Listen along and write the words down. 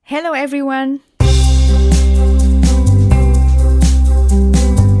Hello, everyone.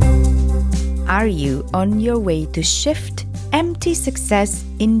 Are you on your way to shift empty success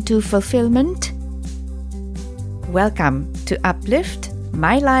into fulfillment? Welcome to Uplift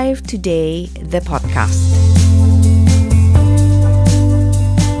My Life Today, the podcast.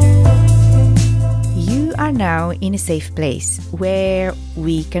 You are now in a safe place where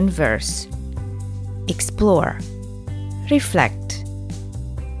we converse, explore, reflect,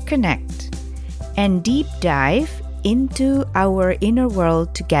 connect, and deep dive into our inner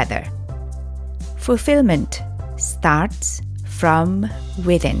world together. Fulfillment starts from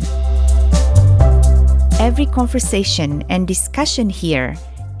within. Every conversation and discussion here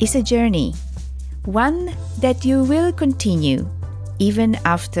is a journey, one that you will continue even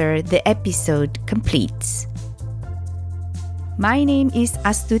after the episode completes. My name is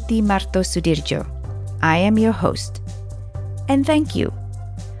Astuti Martosudirjo. I am your host, and thank you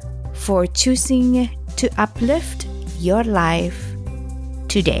for choosing to uplift your life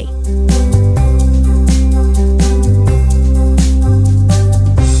today.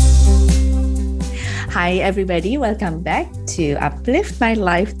 Hi, everybody. Welcome back to Uplift My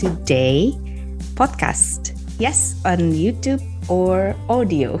Life Today podcast. Yes, on YouTube or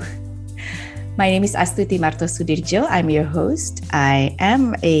audio. My name is Astuti Martosudirjo. I'm your host. I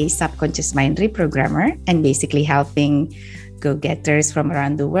am a subconscious mind reprogrammer and basically helping go-getters from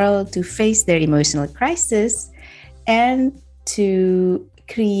around the world to face their emotional crisis and to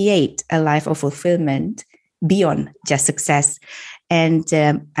create a life of fulfillment beyond just success. And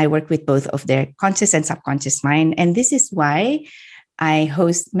I work with both of their conscious and subconscious mind. And this is why I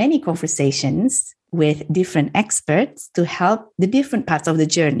host many conversations with different experts to help the different parts of the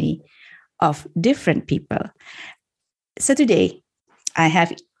journey of different people. So today, I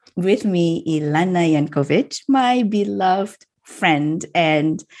have with me Ilana Yankovic, my beloved friend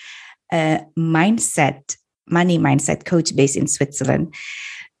and money mindset coach based in Switzerland.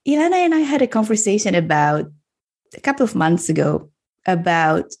 Ilana and I had a conversation about a couple of months ago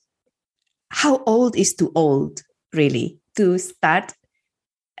about how old is too old, really, to start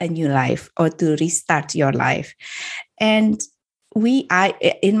a new life or to restart your life. And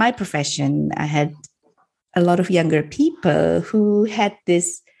in my profession, I had a lot of younger people who had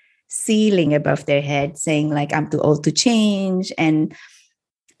this ceiling above their head saying like, I'm too old to change. And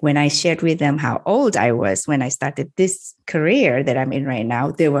when I shared with them how old I was when I started this career that I'm in right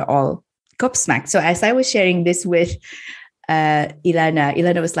now, they were all gobsmacked. So as I was sharing this with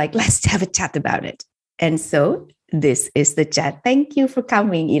Ilana was like, let's have a chat about it. And so this is the chat. Thank you for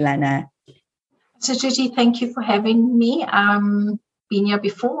coming, Ilana. So, Gigi, thank you for having me. Been here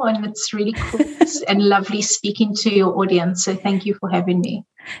before, and it's really cool and lovely speaking to your audience. So thank you for having me.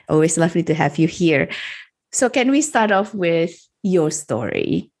 Always lovely to have you here. So can we start off with your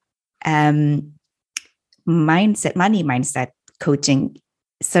story? Money mindset coaching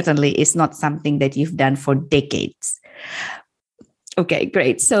certainly is not something that you've done for decades. Okay,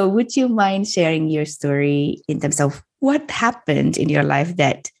 great. So would you mind sharing your story in terms of what happened in your life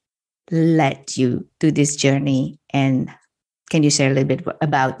that led you to this journey? And can you share a little bit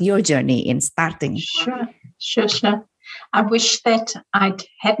about your journey in starting? Sure. I wish that I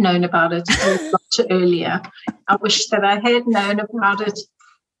had known about it a lot earlier. I wish that I had known about it.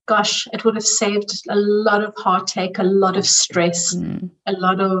 Gosh, it would have saved a lot of heartache, a lot of stress, a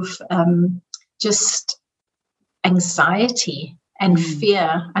lot of anxiety and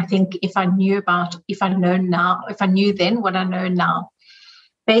fear. I think if I knew then what I know now.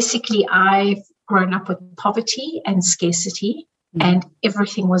 Basically, I've grown up with poverty and scarcity, and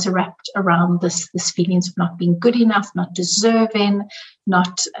everything was wrapped around this feelings of not being good enough, not deserving,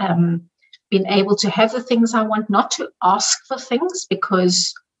 not being able to have the things I want, not to ask for things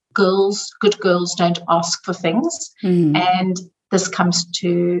because good girls don't ask for things. And this comes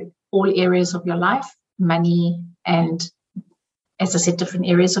to all areas of your life, money, and as I said, different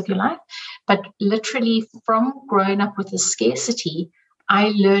areas of your life. But literally from growing up with the scarcity,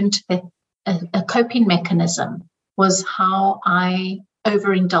 I learned that a coping mechanism was how I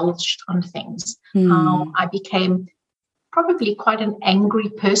overindulged on things, how I became probably quite an angry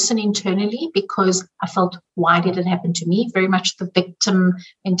person internally because I felt, why did it happen to me? Very much the victim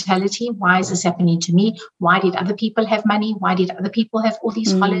mentality. Why is this happening to me? Why did other people have money? Why did other people have all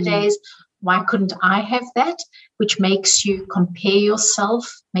these holidays? Why couldn't I have that? Which makes you compare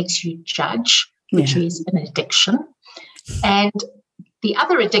yourself, makes you judge, which is an addiction. And the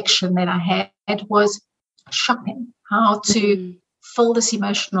other addiction that I had was shopping, how to fill this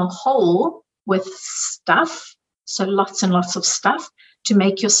emotional hole with stuff, so lots and lots of stuff, to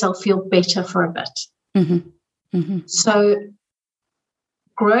make yourself feel better for a bit. So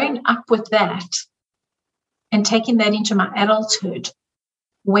growing up with that and taking that into my adulthood,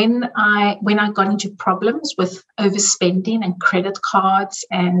 when I got into problems with overspending and credit cards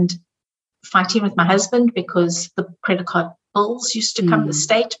and fighting with my husband because the credit card bills used to come, the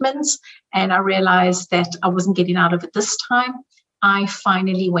statements, and I realized that I wasn't getting out of it this time, I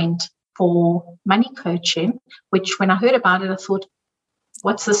finally went for money coaching, which when I heard about it, I thought,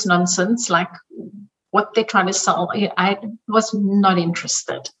 what's this nonsense? Like what they're trying to sell. I was not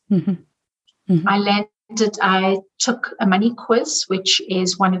interested. I took a money quiz, which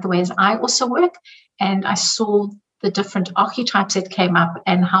is one of the ways I also work, and I saw the different archetypes that came up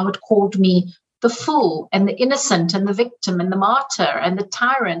and how it called me the fool and the innocent and the victim and the martyr and the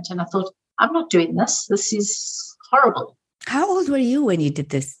tyrant. And I thought, I'm not doing this. This is horrible. How old were you when you did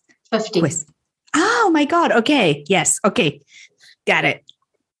this 50. quiz? Oh my God. Okay. Yes. Okay. Got it.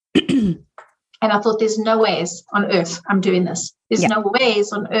 And I thought, there's no ways on earth I'm doing this. There's no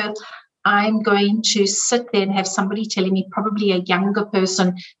ways on earth I'm going to sit there and have somebody telling me, probably a younger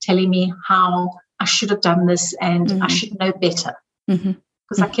person telling me how I should have done this and I should know better.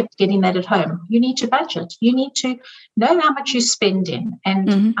 Because I kept getting that at home. You need to budget. You need to know how much you're spending.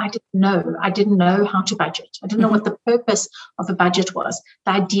 And I didn't know how to budget. I didn't know what the purpose of a budget was.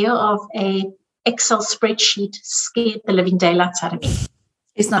 The idea of a Excel spreadsheet scared the living daylights out of me.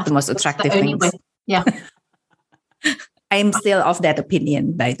 It's not the most attractive thing. Yeah. I am still of that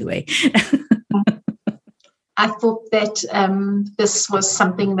opinion, by the way. I thought that this was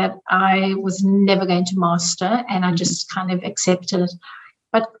something that I was never going to master, and I just kind of accepted it.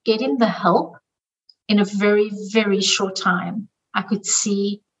 But getting the help in a very, very short time, I could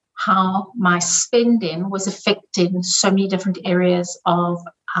see how my spending was affecting so many different areas of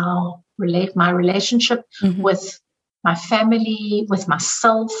my relationship with my family, with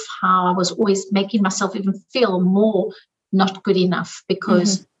myself, how I was always making myself even feel more not good enough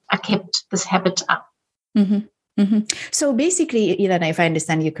because I kept this habit up. So basically, Ilana, if I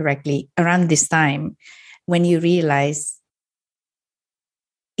understand you correctly, around this time, when you realize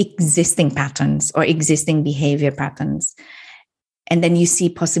existing patterns or existing behavior patterns, and then you see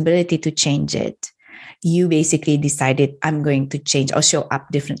possibility to change it, you basically decided, I'm going to change or show up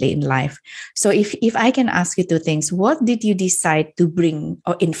differently in life. So if I can ask you two things, what did you decide to bring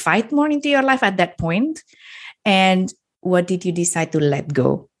or invite more into your life at that point? And what did you decide to let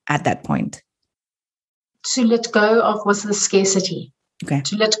go at that point? To let go of was the scarcity. Okay.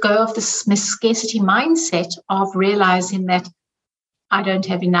 To let go of this scarcity mindset of realizing that I don't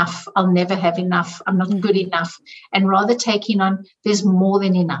have enough, I'll never have enough, I'm not good enough, and rather taking on there's more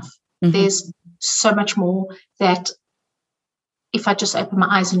than enough. There's so much more that if I just open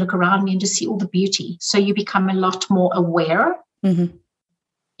my eyes and look around me and just see all the beauty. So you become a lot more aware.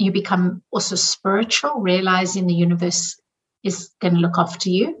 You become also spiritual, realizing the universe is going to look after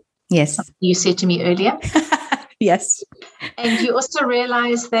you. Yes. You said to me earlier. Yes. And you also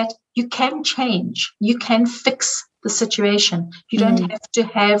realize that you can change. You can fix the situation. You don't have to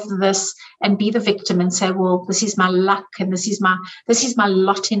have this and be the victim and say, well, this is my luck and this is my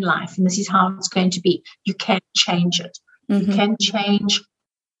lot in life and this is how it's going to be. You can change it. You can change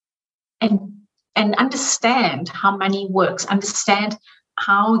and understand how money works, understand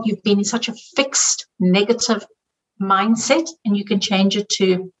how you've been in such a fixed negative mindset, and you can change it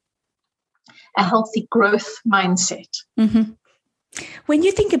to a healthy growth mindset. When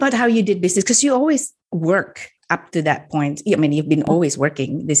you think about how you did business, because you always work up to that point. I mean, you've been always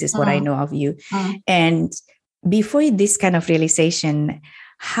working. This is what I know of you. And before this kind of realization,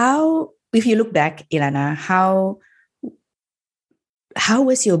 how, if you look back, Ilana, how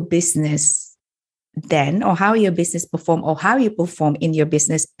was your business then, or how your business performed, or how you perform in your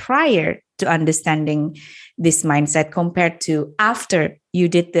business prior to understanding this mindset compared to after you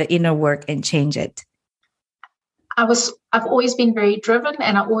did the inner work and change it? I've always been very driven,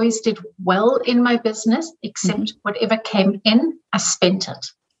 and I always did well in my business, except whatever came in, I spent it.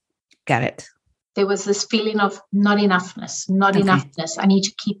 Got it. There was this feeling of not enoughness. I need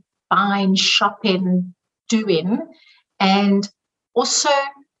to keep buying, shopping, doing, and also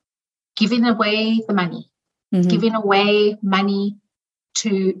giving away the money, giving away money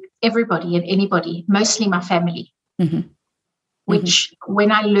to everybody and anybody, mostly my family. Which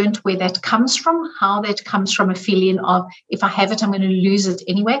when I learned where that comes from, how that comes from a feeling of, if I have it, I'm going to lose it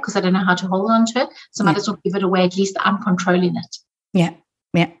anyway because I don't know how to hold on to it. So I might as well give it away. At least I'm controlling it. Yeah.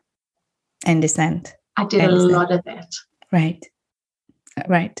 I understand. I did a lot of that. Right.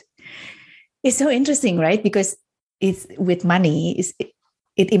 It's so interesting, right? Because it's with money,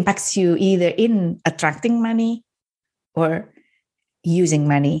 it impacts you either in attracting money or using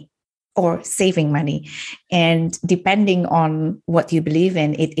money. or saving money. And depending on what you believe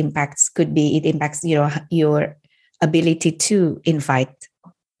in, it impacts your ability to invite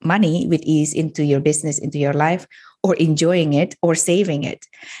money with ease into your business, into your life, or enjoying it or saving it.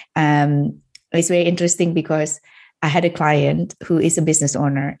 It's very interesting because I had a client who is a business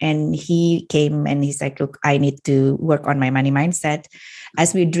owner, and he came and he's like, look, I need to work on my money mindset.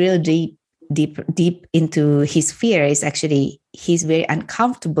 As we drill deep into his fear, is actually he's very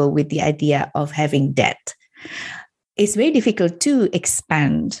uncomfortable with the idea of having debt. It's very difficult to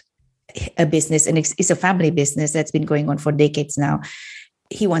expand a business, and it's a family business that's been going on for decades now.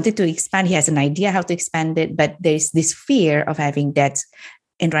 He wanted to expand. He has an idea how to expand it, but there's this fear of having debts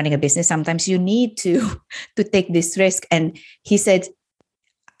in running a business. Sometimes you need to take this risk. And he said,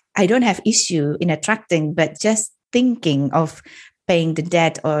 I don't have issue in attracting, but just thinking of paying the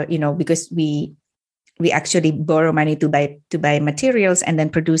debt, or, because we actually borrow money to buy materials and then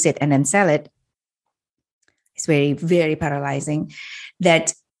produce it and then sell it. It's very, very paralyzing.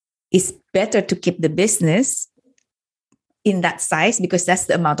 That it's better to keep the business in that size because that's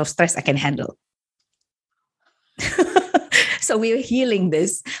the amount of stress I can handle. So we were healing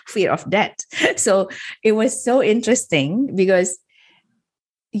this fear of debt. So it was so interesting because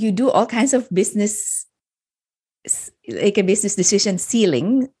you do all kinds of business, like a business decision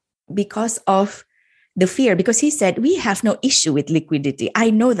ceiling, because of the fear. Because he said, we have no issue with liquidity. I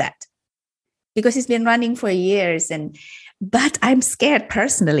know that because it's been running for years. But I'm scared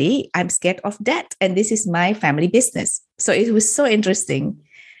personally. I'm scared of debt. And this is my family business. So it was so interesting.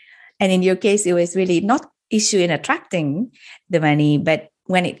 And in your case, it was really not issue in attracting the money, but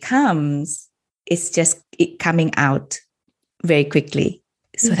when it comes, it's just coming out very quickly.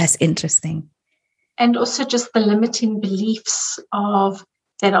 So that's interesting. And also just the limiting beliefs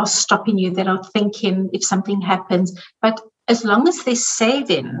that are stopping you, that are thinking if something happens. But as long as there's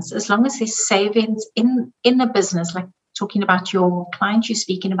savings in a business, like talking about your client you're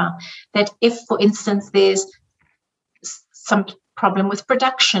speaking about, that if, for instance, there's some problem with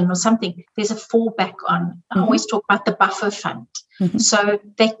production or something, there's a fallback on. I always talk about the buffer fund. So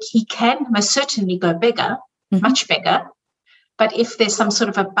that he can most certainly go bigger, much bigger. But if there's some sort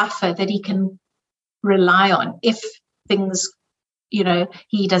of a buffer that he can rely on, if things, the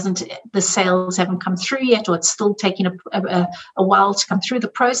sales haven't come through yet, or it's still taking a while to come through the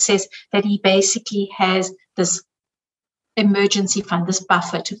process, that he basically has this emergency fund, this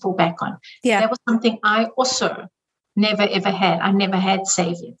buffer to fall back on. Yeah. That was something I also never ever had. I never had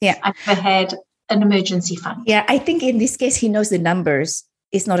savings. Yeah. I never had an emergency fund. Yeah, I think in this case, he knows the numbers.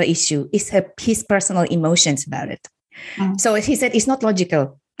 It's not an issue. It's his personal emotions about it. So he said it's not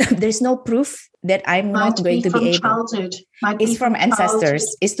logical. There's no proof that I'm not going to be able. Childhood. It's from ancestors. Childhood.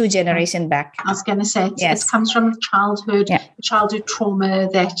 It's 2 generations back. I was going to say, yes. It comes from childhood trauma,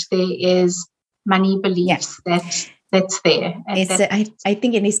 that there is money beliefs that's there. And I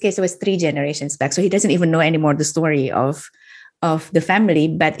think in this case, it was 3 generations back. So he doesn't even know anymore the story of the family,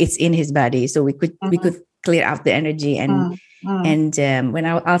 but it's in his body. So we could clear out the energy and when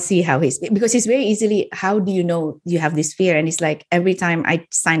I'll see how because it's very easily, how do you know you have this fear? And it's like, every time I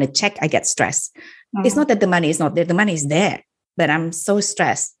sign a check, I get stressed. It's not that the money is not there. The money is there, but I'm so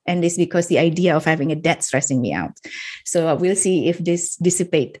stressed. And it's because the idea of having a debt stressing me out. So we'll see if this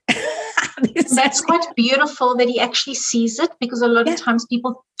dissipates. That's quite beautiful that he actually sees it, because a lot of times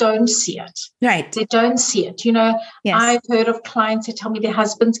people don't see it. Right. They don't see it. Yes. I've heard of clients that tell me their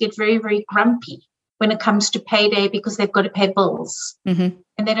husbands get very, very grumpy when it comes to payday because they've got to pay bills. And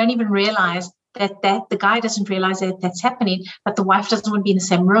they don't even realize that the guy doesn't realize that that's happening, but the wife doesn't want to be in the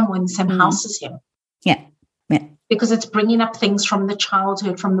same room or in the same house as him. Yeah. Yeah. Because it's bringing up things from the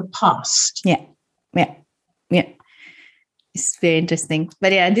childhood, from the past. Yeah. Yeah. Yeah. It's very interesting.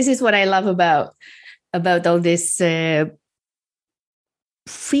 But yeah, this is what I love about all this. Fear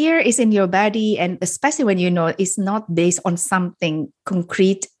is in your body, and especially when it's not based on something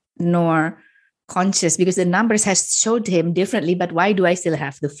concrete nor conscious, because the numbers has showed him differently. But why do I still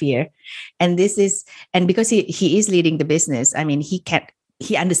have the fear? And because he is leading the business. I mean, he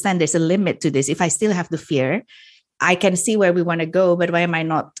understands there's a limit to this. If I still have the fear, I can see where we want to go, but why am I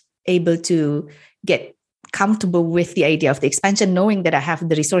not able to get comfortable with the idea of the expansion, knowing that I have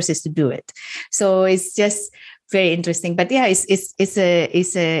the resources to do it? So it's just very interesting. But yeah, it's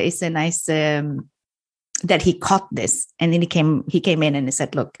a nice that he caught this, and then he came in and he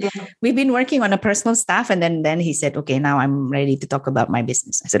said, "Look, we've been working on a personal stuff," and then he said, "Okay, now I'm ready to talk about my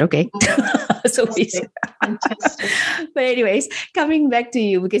business." I said, "Okay." So but anyways, coming back to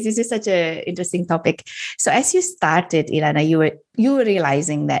you, because this is such an interesting topic. So as you started, Ilana, you were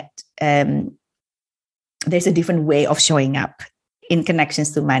realizing that there's a different way of showing up in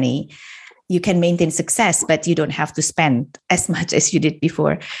connections to money, you can maintain success, but you don't have to spend as much as you did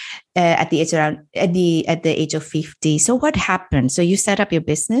before at the age of 50. So what happened? So you set up your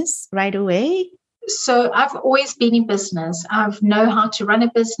business right away? So I've always been in business. I know how to run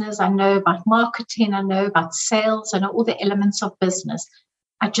a business. I know about marketing. I know about sales. I know all the elements of business.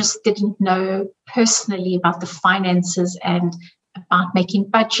 I just didn't know personally about the finances and about making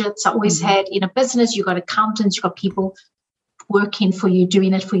budgets. I always had in a business, you got accountants, you got people working for you,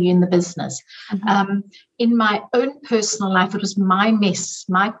 doing it for you in the business. In my own personal life, it was my mess,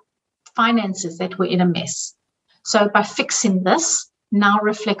 my finances that were in a mess. So by fixing this, now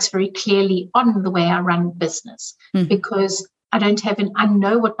reflects very clearly on the way I run business, because I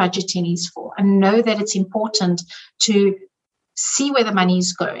know what budgeting is for. I know that it's important to see where the money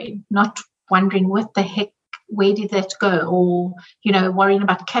is going, not wondering what the heck, where did that go? Or, worrying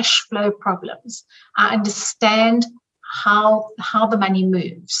about cash flow problems. I understand how the money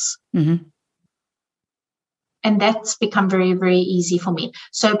moves. And that's become very, very easy for me.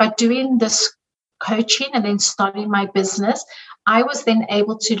 So by doing this coaching and then starting my business, I was then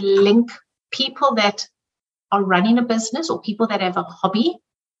able to link people that are running a business or people that have a hobby,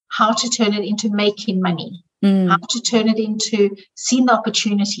 how to turn it into making money, how to turn it into seeing the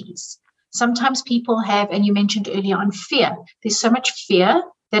opportunities. Sometimes people have, and you mentioned earlier on fear. There's so much fear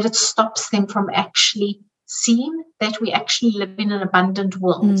that it stops them from actually seeing that we actually live in an abundant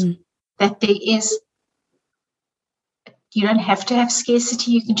world, that there is, you don't have to have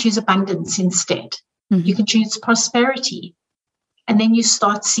scarcity. You can choose abundance instead. You can choose prosperity. And then you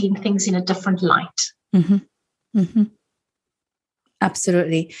start seeing things in a different light.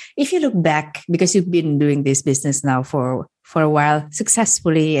 Absolutely. If you look back, because you've been doing this business now for a while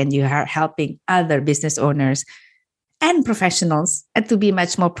successfully, and you are helping other business owners and professionals to be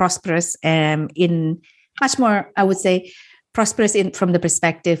much more prosperous, in much more, I would say, prosperous from the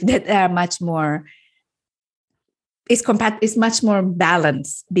perspective that are much more is much more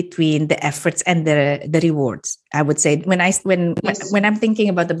balance between the efforts and the rewards. I would say when I'm thinking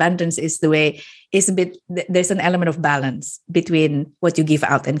about abundance, is the way is a bit, there's an element of balance between what you give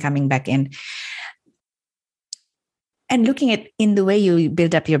out and coming back in. And looking at in the way you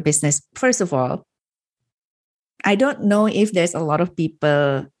build up your business, first of all, I don't know if there's a lot of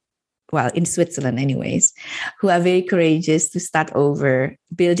people, well, in Switzerland anyways, who are very courageous to start over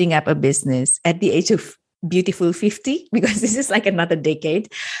building up a business at the age of beautiful 50, because this is like another decade.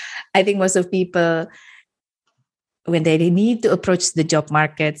 I think most of people, when they need to approach the job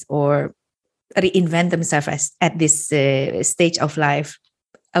markets or reinvent themselves at this stage of life,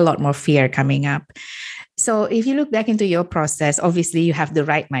 a lot more fear coming up. So if you look back into your process, obviously you have the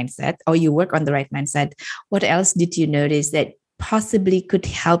right mindset, or you work on the right mindset. What else did you notice that possibly could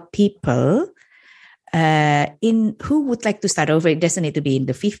help people in who would like to start over? It doesn't need to be in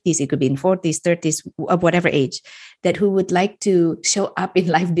the 50s, it could be in 40s, 30s, of whatever age, that who would like to show up in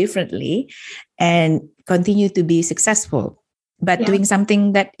life differently and continue to be successful, but doing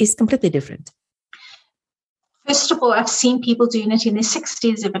something that is completely different. First of all, I've seen people doing it in their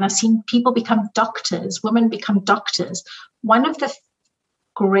 60s, even. I've seen people become doctors, women become doctors. One of the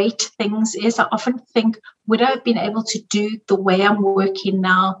great things is I often think, would I have been able to do the way I'm working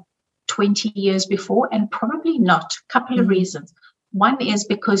now 20 years before? And probably not. A couple of reasons. One is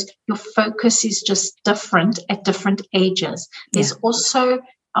because your focus is just different at different ages. There's also,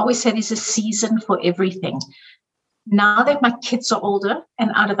 I always say there's a season for everything. Now that my kids are older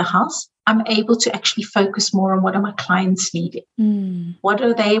and out of the house, I'm able to actually focus more on what are my clients needing. What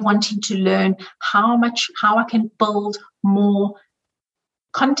are they wanting to learn? How I can build more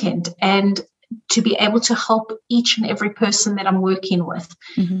content and to be able to help each and every person that I'm working with.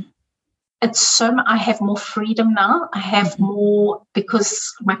 I have more freedom now. I have more,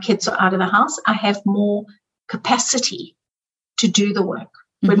 because my kids are out of the house, I have more capacity to do the work.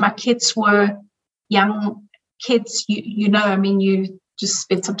 When my kids were young kids, you just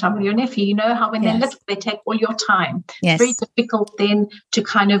spend some time with your nephew. You know how when they're little, they take all your time. It's very difficult then to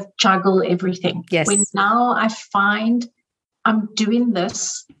kind of juggle everything. When now I find I'm doing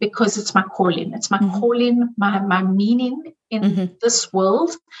this because it's my calling. It's my calling, my meaning in this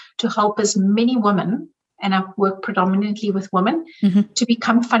world, to help as many women, and I work predominantly with women, to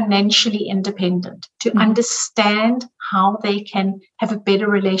become financially independent, to understand how they can have a better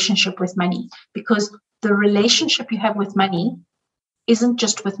relationship with money. Because the relationship you have with money isn't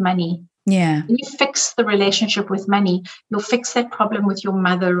just with money. When you fix the relationship with money, you'll fix that problem with your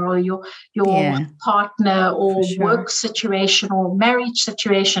mother or your partner or work situation or marriage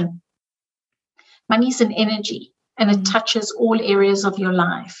situation. Money is an energy, and it touches all areas of your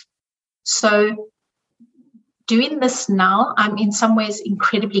life. So doing this now, I'm in some ways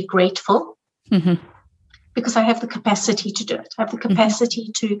incredibly grateful because I have the capacity to do it. I have the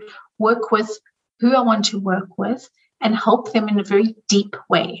capacity to work with who I want to work with and help them in a very deep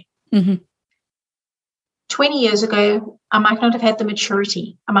way. 20 years ago, I might not have had the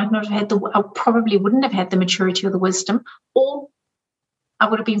maturity. I probably wouldn't have had the maturity or the wisdom, or I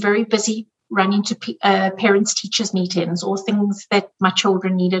would have been very busy running to parents, teachers meetings or things that my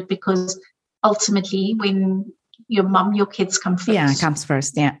children needed, because ultimately when your kids come first. Yeah, it comes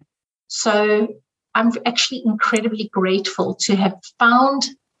first, yeah. So I'm actually incredibly grateful to have found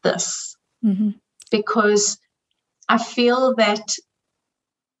this because I feel that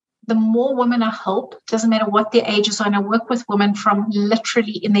the more women I help, doesn't matter what their ages are, and I work with women from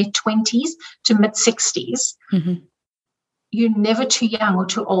literally in their 20s to mid-60s, you're never too young or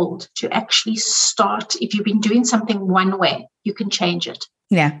too old to actually start. If you've been doing something one way, you can change it.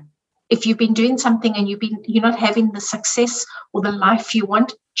 Yeah. If you've been doing something and you're not having the success or the life you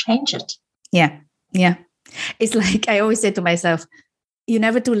want, change it. Yeah. Yeah. It's like I always say to myself, you're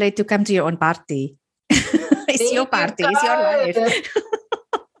never too late to come to your own party. It's your party. It's your life.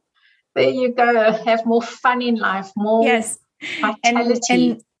 There you go. Have more fun in life, more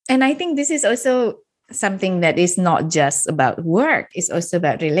vitality. And I think this is also something that is not just about work. It's also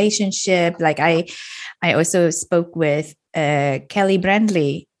about relationship. Like I also spoke with Kelly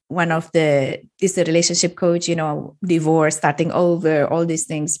Brandley, is a relationship coach, divorce, starting over, all these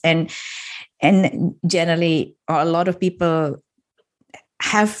things. And generally a lot of people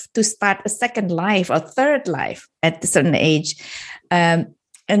have to start a second life or third life at a certain age.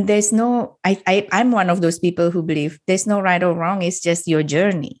 And there's no, I'm one of those people who believe there's no right or wrong. It's just your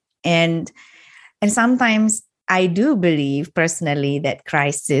journey. And sometimes I do believe personally that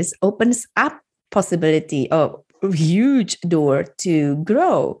crisis opens up possibility of a huge door to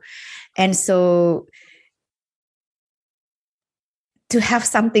grow. And so to have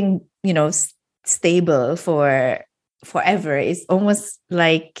something, stable for forever is almost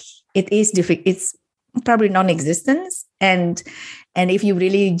like it is difficult. It's probably non-existent. And if you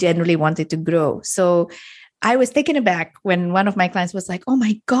really genuinely wanted to grow. So I was taken aback when one of my clients was like, oh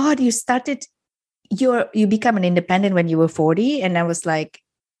my God, you become an independent when you were 40. And I was like,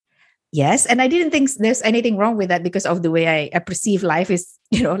 yes. And I didn't think there's anything wrong with that because of the way I perceive life is,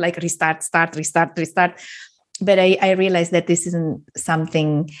 like restart, start, restart. But I realized that this isn't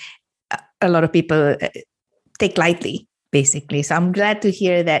something a lot of people take lightly, basically. So I'm glad to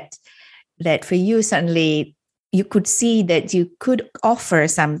hear that for you, suddenly you could see that you could offer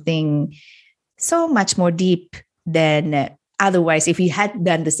something so much more deep than otherwise if you had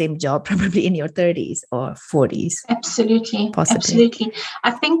done the same job, probably in your 30s or 40s. Absolutely. Possibly. Absolutely. I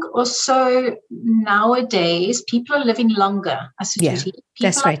think also nowadays people are living longer. People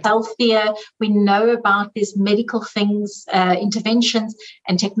that's right. are healthier. We know about these medical things, interventions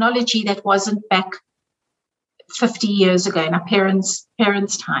and technology that wasn't back 50 years ago in our parents'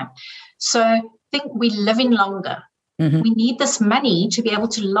 time. So I think we're living longer. We need this money to be able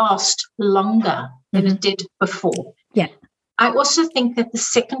to last longer than it did before. Yeah. I also think that the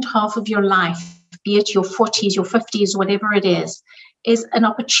second half of your life, be it your 40s, your 50s, whatever it is an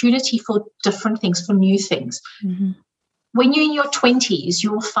opportunity for different things, for new things. When you're in your 20s,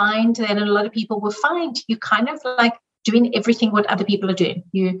 you'll find that, and a lot of people will find, you kind of like doing everything what other people are doing.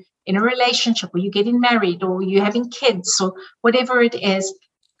 You're in a relationship, or you're getting married, or you're having kids, or whatever it is.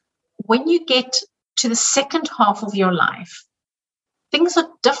 When you get to the second half of your life, things are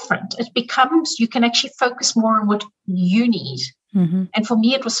different. It becomes, you can actually focus more on what you need. And for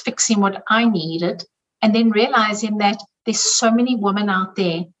me, it was fixing what I needed, and then realizing that there's so many women out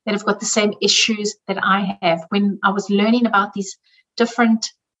there that have got the same issues that I have. When I was learning about these different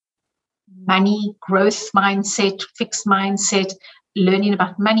money growth mindset, fixed mindset, learning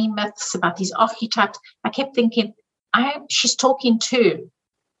about money myths, about these archetypes, I kept thinking, she's talking to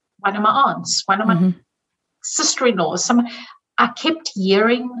one of my aunts, one of my sister-in-laws. I kept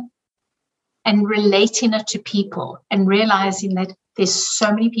hearing and relating it to people and realizing that there's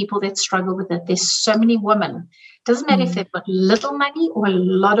so many people that struggle with it. There's so many women. Doesn't matter if they've got little money or a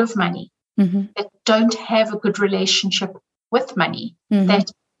lot of money that don't have a good relationship with money,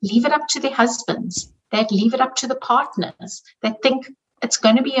 that leave it up to their husbands, that leave it up to the partners, that think it's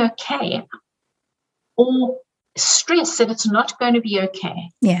going to be okay, or stress that it's not going to be okay.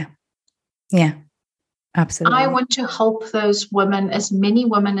 Yeah, absolutely. I want to help those women, as many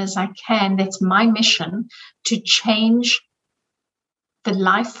women as I can. That's my mission, to change the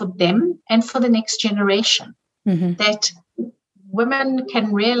life for them and for the next generation. That women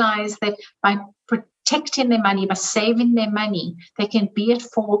can realize that by protecting their money, by saving their money, they can be it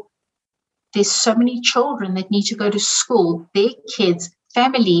for there's so many children that need to go to school, their kids,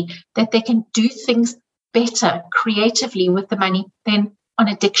 family, that they can do things better creatively with the money than on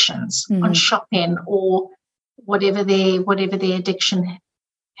addictions, on shopping, or whatever their addiction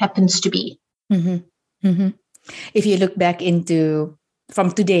happens to be. If you look back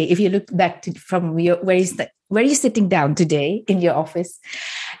from today, if you look back from where you're sitting down today in your office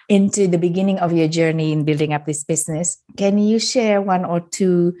into the beginning of your journey in building up this business, can you share one or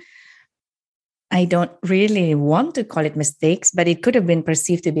two, I don't really want to call it mistakes, but it could have been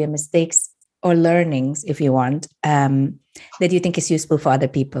perceived to be a mistakes or learnings, if you want, that you think is useful for other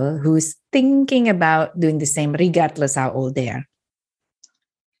people who's thinking about doing the same, regardless how old they are?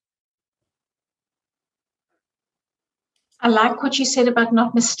 I like what you said about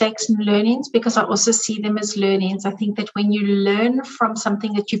not mistakes and learnings, because I also see them as learnings. I think that when you learn from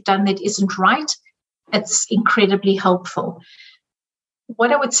something that you've done that isn't right, it's incredibly helpful.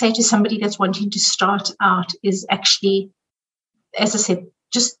 What I would say to somebody that's wanting to start out is actually, as I said,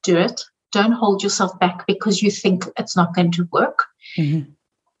 just do it. Don't hold yourself back because you think it's not going to work.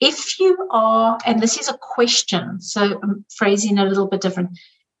 If you are, and this is a question, so I'm phrasing it a little bit different.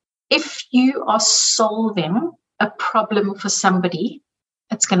 If you are solving a problem for somebody,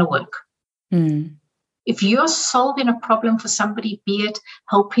 it's going to work. If you're solving a problem for somebody, be it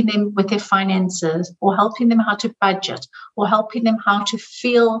helping them with their finances, or helping them how to budget, or helping them how to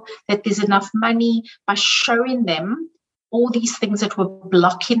feel that there's enough money, by showing them all these things that were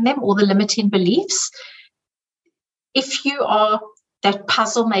blocking them, all the limiting beliefs. If you are that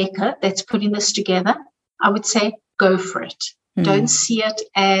puzzle maker that's putting this together, I would say go for it. Don't see it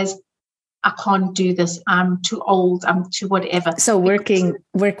as, I can't do this, I'm too old, I'm too whatever. So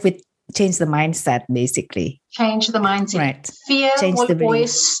change the mindset, basically. Change the mindset. Right. Fear will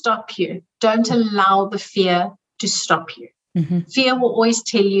always stop you. Don't allow the fear to stop you. Fear will always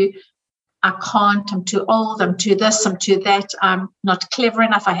tell you, I can't, I'm too old, I'm too this, I'm too that, I'm not clever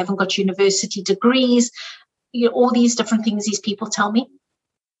enough, I haven't got university degrees, all these different things these people tell me.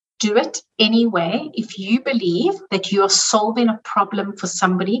 Do it anyway if you believe that you are solving a problem for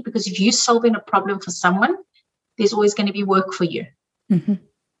somebody, because if you're solving a problem for someone, there's always going to be work for you.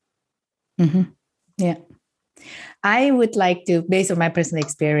 Yeah. I would like to, based on my personal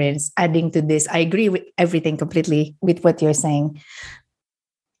experience, adding to this, I agree with everything completely with what you're saying.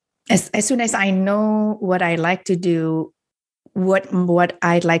 As soon as I know what I like to do, what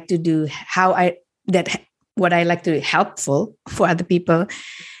I like to do, what I like to do helpful for other people,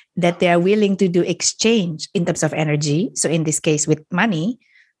 that they are willing to do exchange in terms of energy. So in this case with money,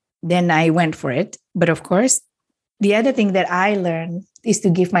 then I went for it. But of course, the other thing that I learned is to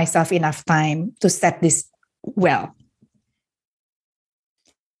give myself enough time to set this well.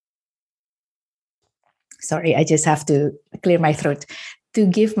 Sorry, I just have to clear my throat. To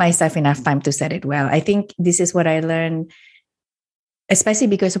give myself enough time to set it well. I think this is what I learned, especially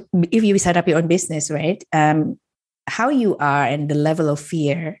because if you set up your own business, right? How you are and the level of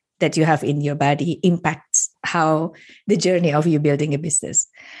fear that you have in your body impacts how the journey of you building a business.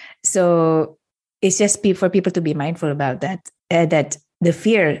 So it's just for people to be mindful about that, that the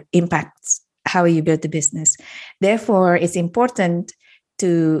fear impacts how you build the business. Therefore, it's important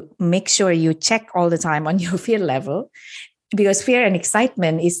to make sure you check all the time on your fear level, because fear and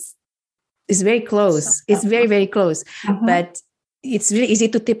excitement is very close. It's very, very close. But it's really easy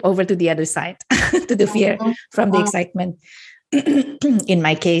to tip over to the other side, to the fear from the excitement. In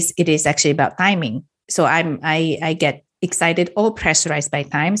my case, it is actually about timing. So I get excited or pressurized by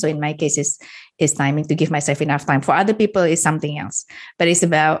time. So in my case, is timing, to give myself enough time. For other people, it's something else. But it's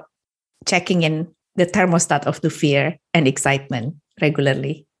about checking in the thermostat of the fear and excitement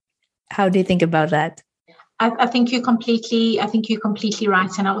regularly. How do you think about that? I think you're completely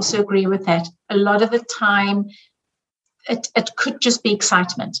right. And I also agree with that. A lot of the time, it could just be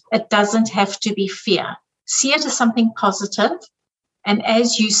excitement. It doesn't have to be fear. See it as something positive. And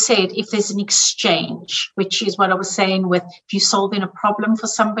as you said, if there's an exchange, which is what I was saying with, if you're solving a problem for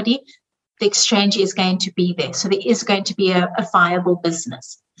somebody, the exchange is going to be there. So there is going to be a viable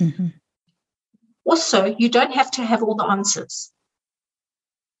business. Also, you don't have to have all the answers.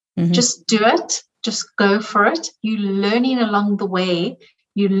 Just do it. Just go for it. You're learning along the way.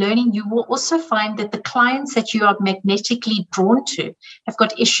 You will also find that the clients that you are magnetically drawn to have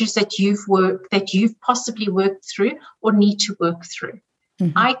got issues that you've possibly worked through or need to work through.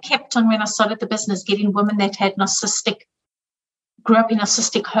 I kept on, when I started the business, getting women that had grew up in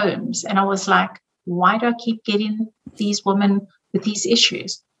narcissistic homes. And I was like, why do I keep getting these women with these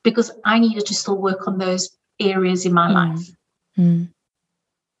issues? Because I needed to still work on those areas in my life.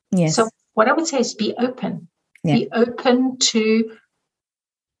 Yes. So what I would say is be open. Yeah. Be open to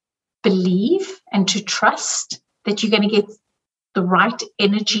believe and to trust that you're going to get the right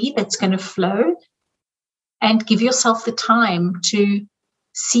energy that's going to flow, and give yourself the time to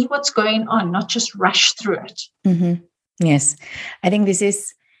see what's going on, not just rush through it. Mm-hmm. Yes. I think this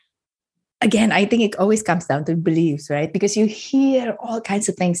is, again, I think it always comes down to beliefs, right? Because you hear all kinds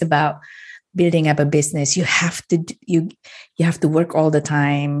of things about building up a business. You have to work all the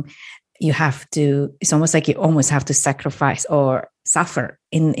time. It's almost like you almost have to sacrifice or suffer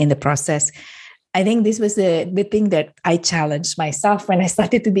in the process. I think this was the thing that I challenged myself when I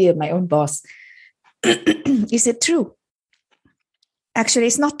started to be my own boss. Is it true? Actually,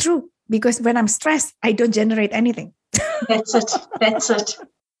 it's not true, because when I'm stressed, I don't generate anything. That's it.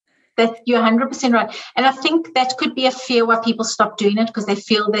 That you're 100% right. And I think that could be a fear why people stop doing it, because they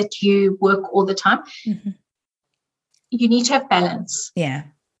feel that you work all the time. Mm-hmm. You need to have balance. Yeah.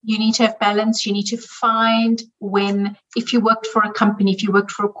 You need to have balance. You need to find if you worked for a company, if you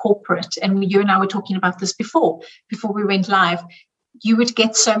worked for a corporate, and you and I were talking about this before we went live, you would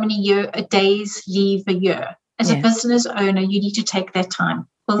get so many days leave a year. As a business owner, you need to take that time.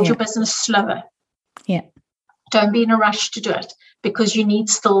 Build your business slower. Yeah. Don't be in a rush to do it, because you need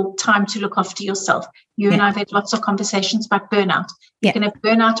still time to look after yourself. You and I have had lots of conversations about burnout. You can have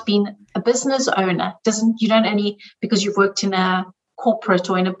burnout being a business owner. You don't only because you've worked in a corporate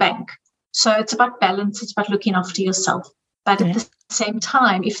or in a bank. So it's about balance. It's about looking after yourself. But at the same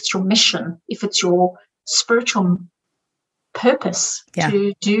time, if it's your mission, if it's your spiritual purpose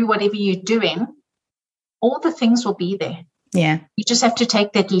to do whatever you're doing, all the things will be there. Yeah. You just have to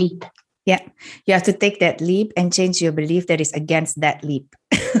take that leap. Yeah. You have to take that leap and change your belief that is against that leap.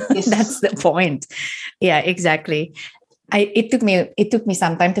 Yes. That's the point. Yeah, exactly. It took me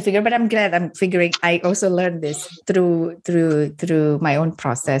some time to figure, but I'm glad I'm figuring. I also learned this through my own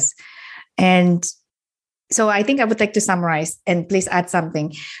process. And so I think I would like to summarize, and please add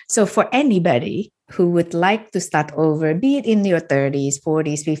something. So for anybody who would like to start over, be it in your 30s,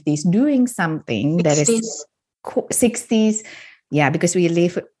 40s, 50s, doing something 60s. That is 60s. Yeah, because we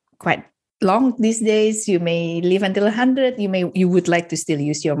live quite long these days. You may live until 100. You would like to still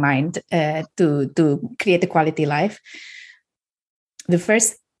use your mind to create a quality life.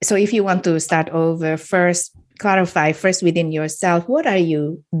 So if you want to start over, first clarify within yourself, what are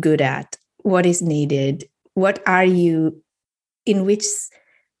you good at? What is needed? What are you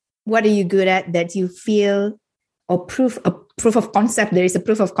good at that you feel, or proof of concept? There is a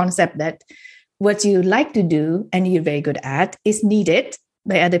proof of concept that what you like to do and you're very good at is needed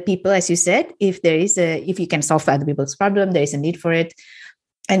by other people. As you said, if you can solve other people's problem, there is a need for it.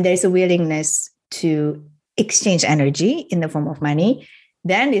 And there's a willingness to exchange energy in the form of money,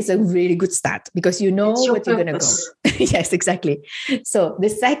 then it's a really good start, because you know what you're going to go. Yes, exactly. So the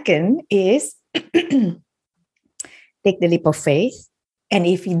second is take the leap of faith. And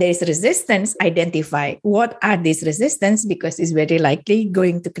if there's resistance, identify what are these resistance, because it's very likely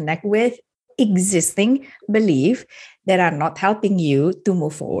going to connect with existing belief that are not helping you to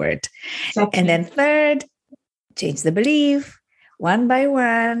move forward. Exactly. And then third, change the belief one by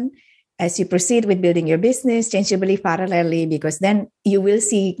one. As you proceed with building your business, change your belief parallelly, because then you will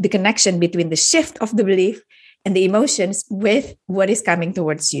see the connection between the shift of the belief and the emotions with what is coming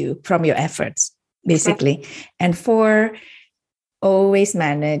towards you from your efforts, basically. Exactly. And four, always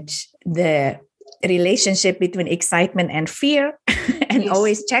manage the relationship between excitement and fear, and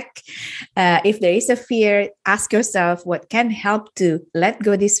always check if there is a fear, ask yourself what can help to let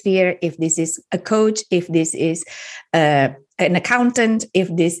go this fear. If this is a coach, if this is an accountant,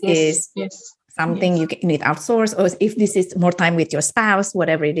 if this is something you need outsource, or if this is more time with your spouse,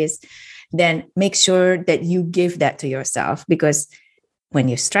 whatever it is, then make sure that you give that to yourself, because when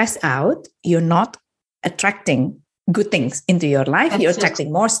you stress out, you're not attracting good things into your life. You're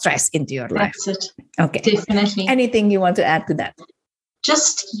attracting more stress into your life. That's it. Okay. Definitely. Anything you want to add to that?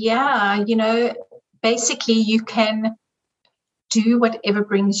 Just, basically you can do whatever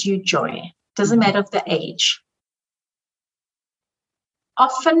brings you joy. Doesn't matter of the age.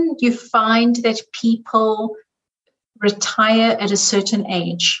 Often you find that people retire at a certain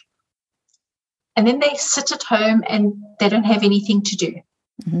age, and then they sit at home and they don't have anything to do.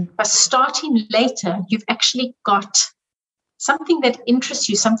 Mm-hmm. By starting later, you've actually got something that interests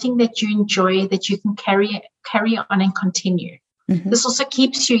you, something that you enjoy, that you can carry on and continue. Mm-hmm. This also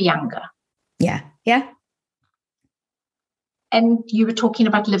keeps you younger. Yeah. Yeah. And you were talking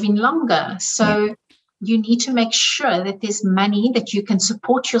about living longer. So you need to make sure that there's money that you can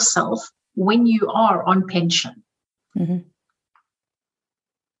support yourself when you are on pension. Mm-hmm.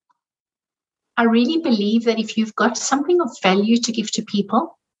 I really believe that if you've got something of value to give to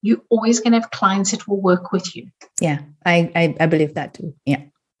people, you're always going to have clients that will work with you. Yeah, I believe that too. Yeah.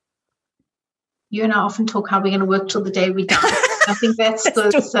 you and I often talk how we're going to work till the day we die. I think that's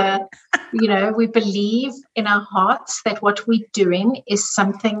because, we believe in our hearts that what we're doing is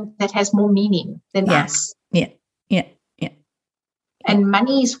something that has more meaning than us. Yeah. And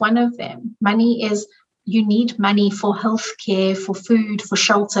money is one of them. Money is, you need money for healthcare, for food, for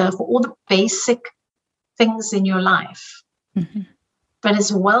shelter, for all the basic things in your life. Mm-hmm. But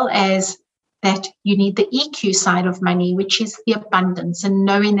as well as that, you need the EQ side of money, which is the abundance and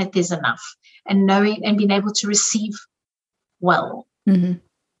knowing that there's enough and knowing and being able to receive well. Mm-hmm.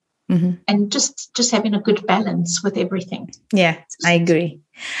 Mm-hmm. And just having a good balance with everything. Yeah, I agree.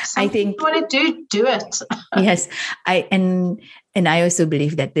 I think you want to do it. Yes, and I also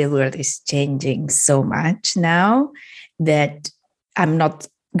believe that the world is changing so much now that I'm not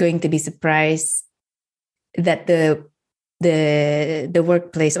going to be surprised that the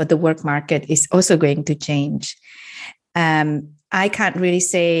workplace or the work market is also going to change. I can't really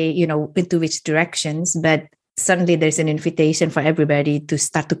say, into which directions, but suddenly there's an invitation for everybody to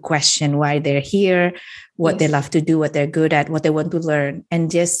start to question why they're here, what they love to do, what they're good at, what they want to learn, and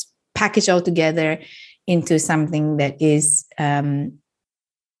just package all together into something that is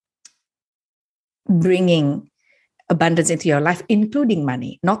bringing abundance into your life, including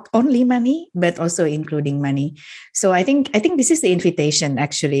money, not only money, but also including money. So I think this is the invitation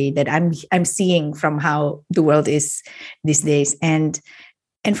actually that I'm seeing from how the world is these days. And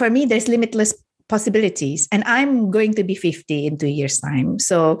for me, there's limitless possibilities. And I'm going to be 50 in 2 years' time.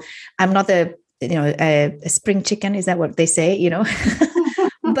 So I'm not a spring chicken. Is that what they say?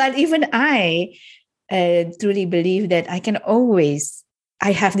 But even I truly believe that I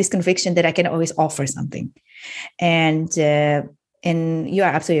have this conviction that I can always offer something. And you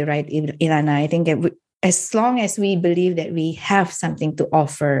are absolutely right, Ilana. I think as long as we believe that we have something to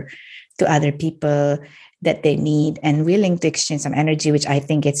offer to other people that they need and willing to exchange some energy, which I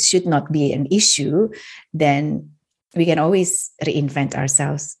think it should not be an issue, then we can always reinvent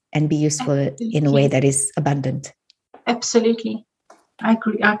ourselves and be useful in a way that is abundant. Absolutely. I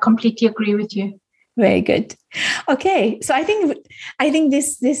agree. I completely agree with you. Very good. Okay. So I think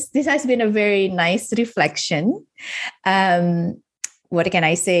this has been a very nice reflection. What can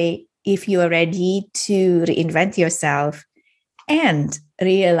I say? If you are ready to reinvent yourself and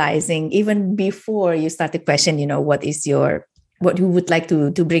realizing even before you start to question, what you would like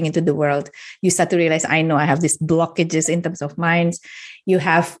to bring into the world, you start to realize, I know I have these blockages in terms of minds. You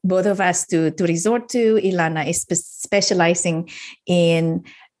have both of us to resort to. Ilana is specializing in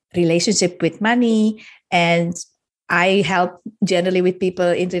relationship with money, and I help generally with people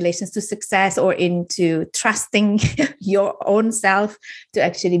in relations to success or into trusting your own self to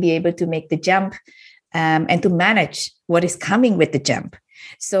actually be able to make the jump and to manage what is coming with the jump.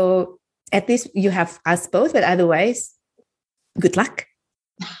 So at least you have us both, but otherwise, good luck.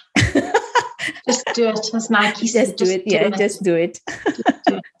 Just do it. As Nike said. Just do it.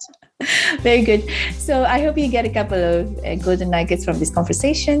 Very good. So I hope you get a couple of golden nuggets from this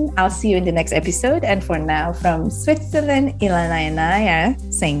conversation. I'll see you in the next episode. And for now, from Switzerland, Ilana and I are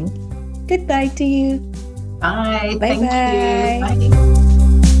saying goodbye to you. Bye. Bye. Thank you. Bye.